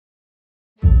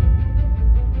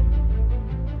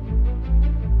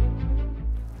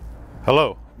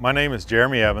Hello, my name is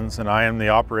Jeremy Evans and I am the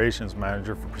Operations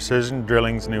Manager for Precision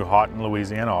Drilling's new Haughton,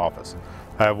 Louisiana office.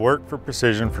 I have worked for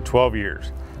Precision for 12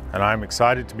 years and I am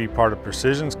excited to be part of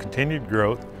Precision's continued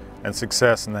growth and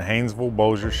success in the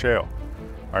Haynesville-Bossier Shale.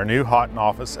 Our new Haughton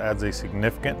office adds a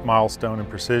significant milestone in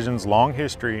Precision's long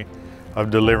history of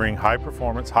delivering high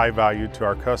performance, high value to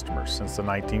our customers since the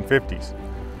 1950s.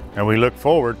 And we look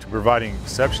forward to providing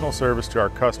exceptional service to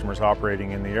our customers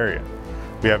operating in the area.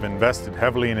 We have invested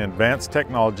heavily in advanced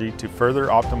technology to further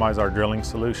optimize our drilling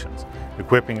solutions,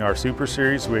 equipping our Super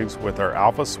Series rigs with our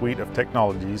Alpha suite of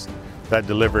technologies that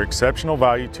deliver exceptional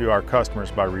value to our customers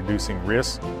by reducing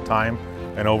risk, time,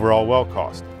 and overall well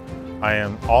cost. I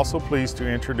am also pleased to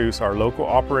introduce our local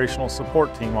operational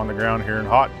support team on the ground here in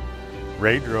Haughton: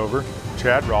 Ray Drover,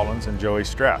 Chad Rollins, and Joey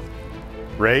Strath.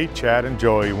 Ray, Chad, and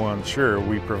Joey will ensure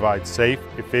we provide safe,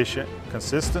 efficient,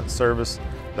 consistent service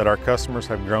that our customers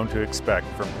have grown to expect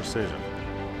from Precision.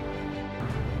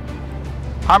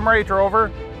 I'm Ray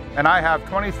Drover, and I have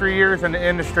 23 years in the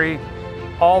industry,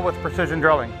 all with Precision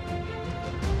Drilling.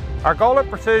 Our goal at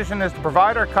Precision is to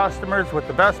provide our customers with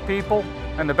the best people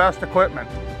and the best equipment.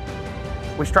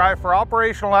 We strive for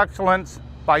operational excellence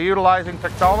by utilizing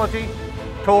technology,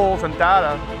 tools, and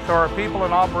data so our people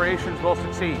and operations will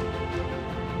succeed.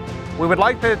 We would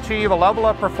like to achieve a level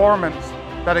of performance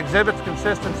that exhibits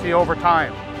consistency over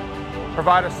time,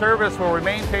 provide a service where we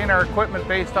maintain our equipment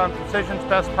based on Precision's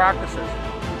best practices.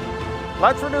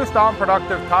 Let's reduce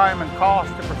non-productive time and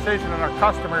cost to Precision and our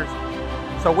customers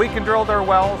so we can drill their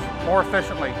wells more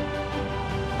efficiently.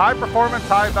 High performance,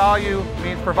 high value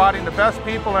means providing the best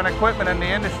people and equipment in the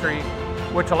industry,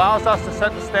 which allows us to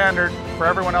set the standard for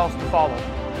everyone else to follow.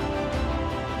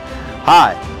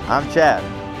 Hi, I'm Chad.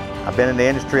 I've been in the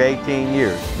industry 18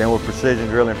 years, been with Precision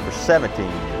Drilling for 17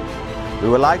 years. We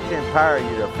would like to empower you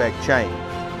to affect change.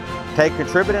 Take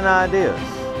contributing ideas.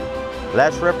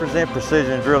 Let's represent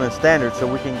Precision Drilling standards so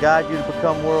we can guide you to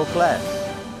become world class.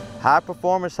 High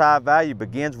performance, high value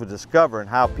begins with discovering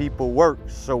how people work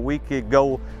so we could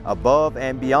go above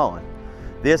and beyond.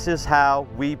 This is how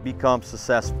we become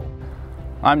successful.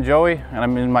 I'm Joey, and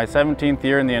I'm in my 17th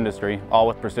year in the industry, all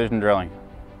with Precision Drilling.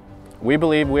 We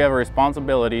believe we have a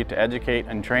responsibility to educate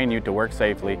and train you to work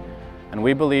safely, and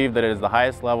we believe that it is the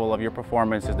highest level of your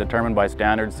performance is determined by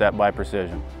standards set by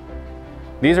Precision.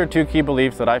 These are two key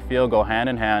beliefs that I feel go hand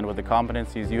in hand with the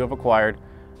competencies you have acquired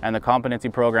and the competency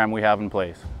program we have in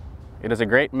place. It is a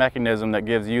great mechanism that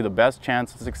gives you the best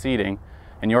chance of succeeding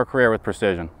in your career with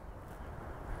Precision.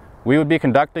 We would be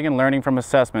conducting and learning from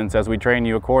assessments as we train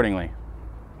you accordingly.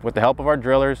 With the help of our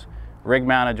drillers, rig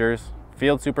managers,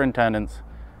 field superintendents,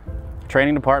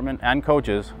 training department, and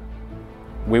coaches,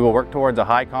 we will work towards a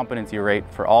high competency rate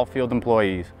for all field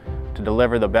employees to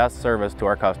deliver the best service to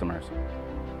our customers.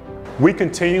 We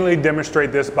continually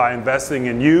demonstrate this by investing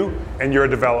in you and your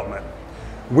development.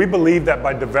 We believe that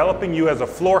by developing you as a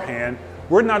floor hand,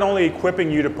 we're not only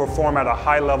equipping you to perform at a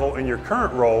high level in your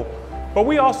current role, but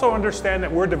we also understand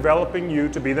that we're developing you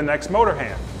to be the next motor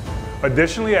hand.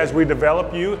 Additionally, as we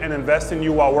develop you and invest in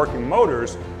you while working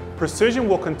motors, Precision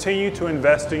will continue to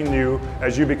invest in you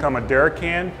as you become a derrick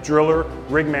hand, driller,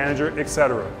 rig manager,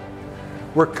 etc.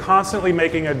 We're constantly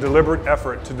making a deliberate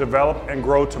effort to develop and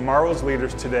grow tomorrow's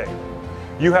leaders today.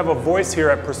 You have a voice here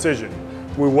at Precision.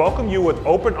 We welcome you with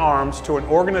open arms to an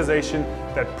organization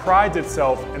that prides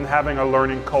itself in having a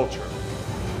learning culture.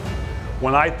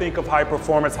 When I think of high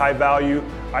performance, high value,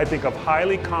 I think of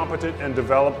highly competent and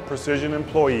developed Precision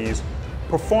employees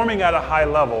performing at a high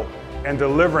level and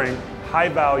delivering high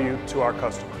value to our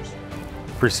customers.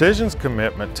 Precision's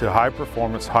commitment to high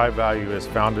performance, high value is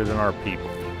founded in our people.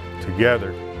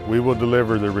 Together, we will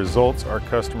deliver the results our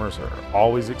customers are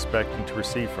always expecting to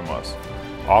receive from us.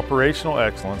 Operational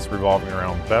excellence revolving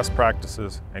around best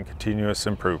practices and continuous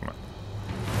improvement.